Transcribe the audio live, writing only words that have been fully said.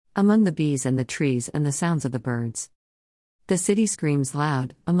among the bees and the trees and the sounds of the birds. The city screams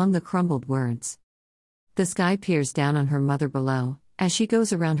loud, among the crumbled words. The sky peers down on her mother below, as she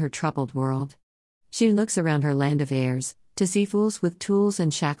goes around her troubled world. She looks around her land of airs, to see fools with tools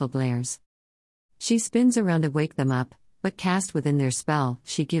and shackled lairs. She spins around to wake them up, but cast within their spell,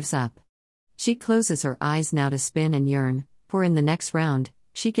 she gives up. She closes her eyes now to spin and yearn, for in the next round,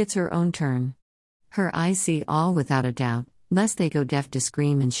 she gets her own turn. Her eyes see all without a doubt, lest they go deaf to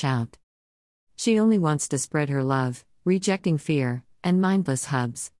scream and shout. She only wants to spread her love, rejecting fear, and mindless hubs.